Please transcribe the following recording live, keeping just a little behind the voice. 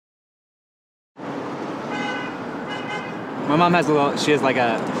My mom has she has like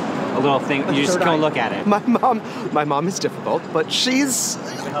a little thing. You just don't look at it. My mom is difficult, but she's...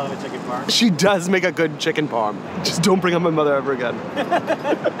 Makes a hell of a chicken parm. She does make a good chicken parm. Just don't bring up my mother ever again.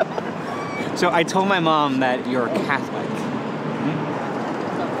 So I told my mom that you're Catholic.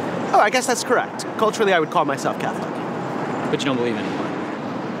 Oh, I guess that's correct. Culturally, I would call myself Catholic. But you don't believe anymore.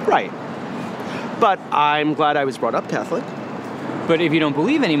 Right. But I'm glad I was brought up Catholic. But if you don't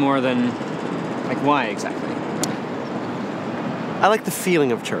believe anymore, then, like, why exactly? I like the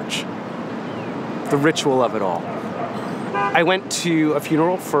feeling of church. The ritual of it all. I went to a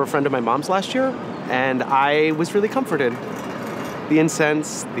funeral for a friend of my mom's last year, and I was really comforted. The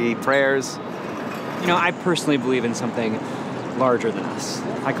incense, the prayers. You know, I personally believe in something larger than us.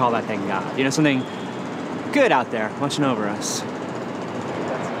 I call that thing God. You know, something good out there watching over us.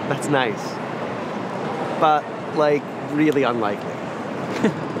 That's nice. But, like, really unlikely.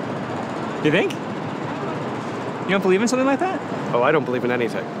 You think? You don't believe in something like that? Oh, I don't believe in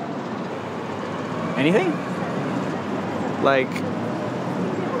anything. Anything? Like,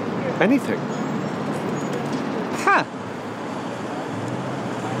 anything. Huh.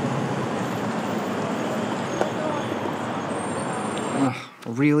 Ugh,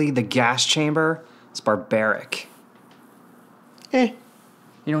 really? The gas chamber? It's barbaric. Eh.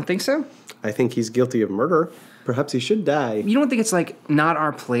 You don't think so? I think he's guilty of murder. Perhaps he should die. You don't think it's, like, not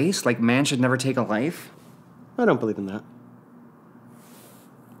our place? Like, man should never take a life? I don't believe in that.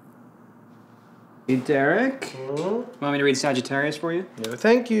 Hey, Derrick? Want me to read Sagittarius for you? No,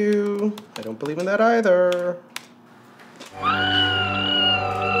 thank you. I don't believe in that either.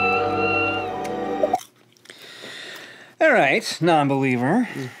 All right, non-believer.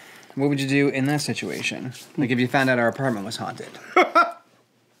 What would you do in that situation? Like if you found out our apartment was haunted?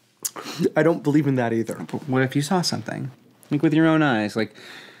 I don't believe in that either. But what if you saw something? Like with your own eyes, like,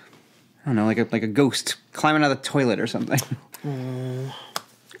 I don't know, like a ghost climbing out of the toilet or something.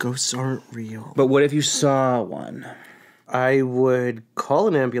 Ghosts aren't real. But what if you saw one? I would call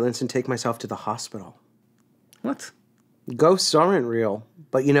an ambulance and take myself to the hospital. What? Ghosts aren't real.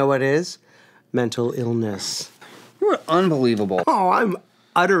 But you know what is? Mental illness. You're unbelievable. Oh, I'm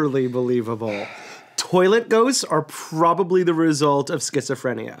utterly believable. Toilet ghosts are probably the result of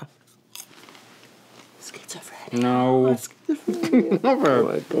schizophrenia. Schizophrenia. No.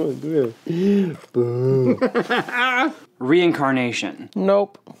 Never. Reincarnation.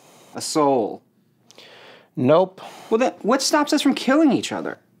 Nope. A soul. Nope. Well, then, what stops us from killing each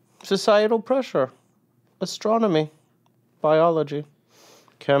other? Societal pressure. Astronomy. Biology.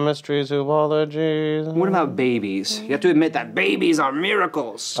 Chemistry, zoology. What about babies? You have to admit that babies are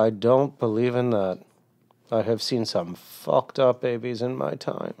miracles. I don't believe in that. I have seen some fucked up babies in my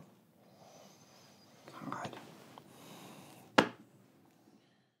time. God.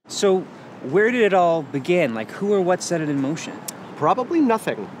 So, where did it all begin? Like, who or what set it in motion? Probably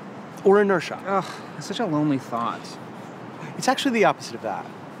nothing. Or inertia. Ugh, that's such a lonely thought. It's actually the opposite of that.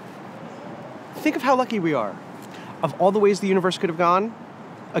 Think of how lucky we are. Of all the ways the universe could have gone,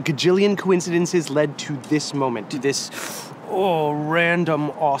 a gajillion coincidences led to this moment, to this,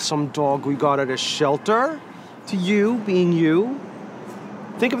 random awesome dog we got at a shelter, to you being you.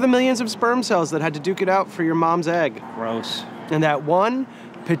 Think of the millions of sperm cells that had to duke it out for your mom's egg. Gross. And that one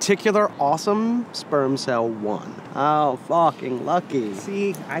particular awesome sperm cell won. How fucking lucky.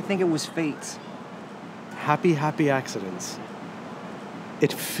 See, I think it was fate. Happy, happy accidents.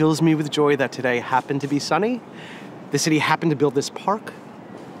 It fills me with joy that today happened to be sunny. The city happened to build this park.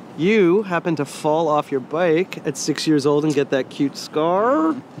 You happened to fall off your bike at 6 years old and get that cute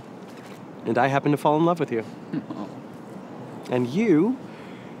scar. And I happened to fall in love with you. And you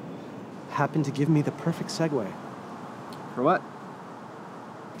happened to give me the perfect segue. For what?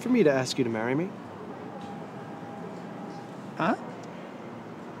 For me to ask you to marry me. Huh?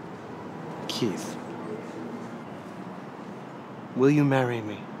 Keith. Will you marry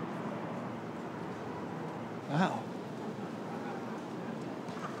me? Wow.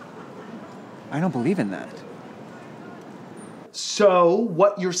 I don't believe in that. So,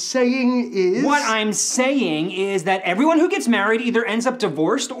 what you're saying is... What I'm saying is that everyone who gets married either ends up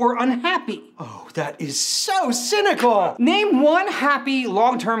divorced or unhappy. Oh, that is so cynical! Name one happy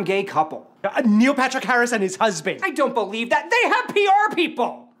long-term gay couple. Neil Patrick Harris and his husband. I don't believe that. They have PR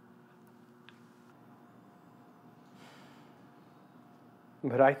people.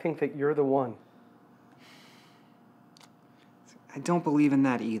 But I think that you're the one. I don't believe in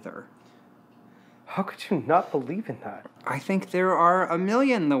that either. How could you not believe in that? I think there are a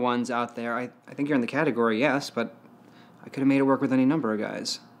million the ones out there. I think you're in the category, yes, but I could have made it work with any number of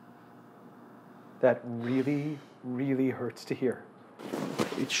guys. That really, really hurts to hear.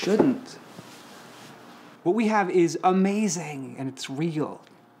 It shouldn't. What we have is amazing, and it's real.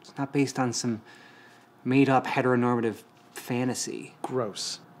 It's not based on some made-up heteronormative fantasy.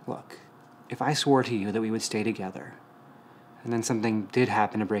 Gross. Look, if I swore to you that we would stay together, and then something did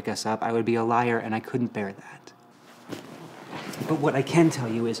happen to break us up, I would be a liar, and I couldn't bear that. But what I can tell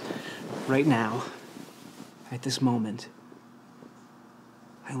you is, right now, at this moment,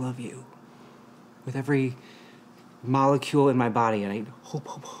 I love you. With every molecule in my body, and I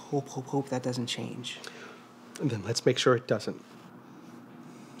hope that doesn't change. And then let's make sure it doesn't.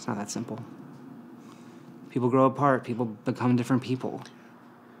 It's not that simple. People grow apart, people become different people.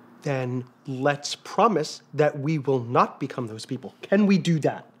 Then let's promise that we will not become those people. Can we do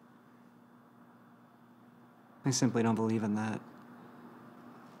that? I simply don't believe in that.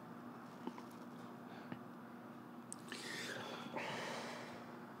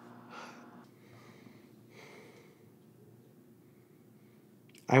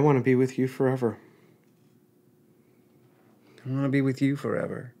 I want to be with you forever. I want to be with you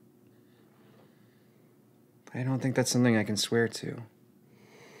forever. I don't think that's something I can swear to.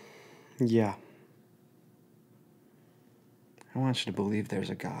 Yeah. I want you to believe there's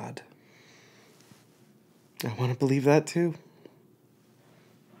a God. I want to believe that too.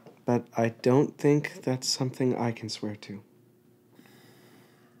 But I don't think that's something I can swear to.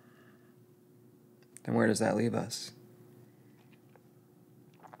 Then where does that leave us?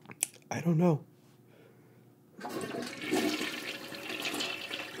 I don't know.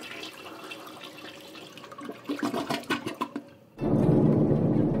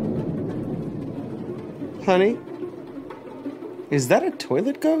 Honey, is that a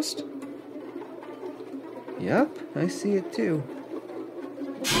toilet ghost? Yep, I see it too.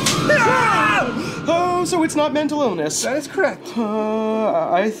 Oh, so it's not mental illness. That is correct.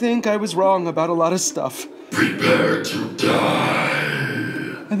 I think I was wrong about a lot of stuff. Prepare to die.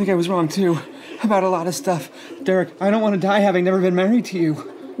 I think I was wrong too about a lot of stuff. Derrick, I don't want to die having never been married to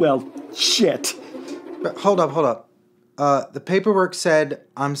you. Well, shit. But hold up. The paperwork said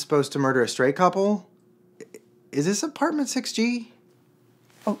I'm supposed to murder a stray couple. Is this apartment 6G?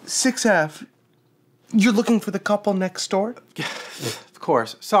 Oh, 6F. You're looking for the couple next door? Of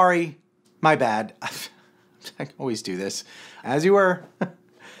course. Sorry. My bad. I always do this. As you were.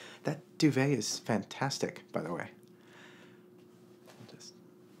 That duvet is fantastic, by the way.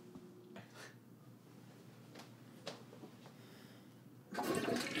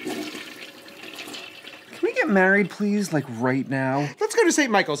 Can we get married, please? Like right now? Let's go to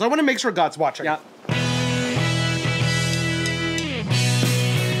St. Michael's. I want to make sure God's watching. Yeah.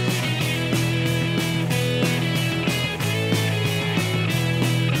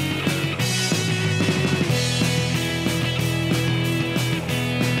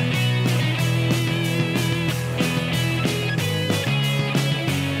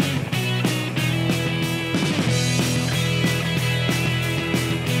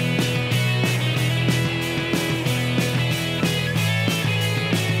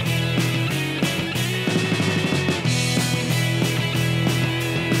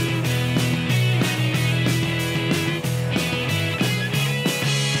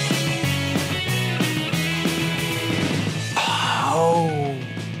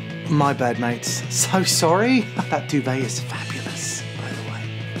 My bad, mates. So sorry. That duvet is fabulous, by the way.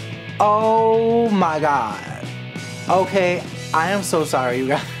 Oh my god. Okay, I am so sorry, you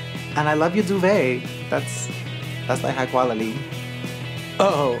guys. And I love your duvet. That's like high quality.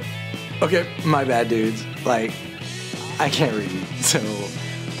 Oh, okay, my bad, dudes. Like, I can't read, so.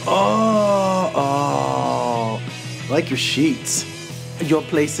 Oh. I like your sheets. Your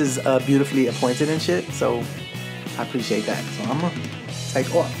place is beautifully appointed and shit, so I appreciate that. So I'm gonna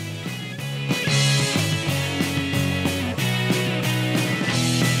take off.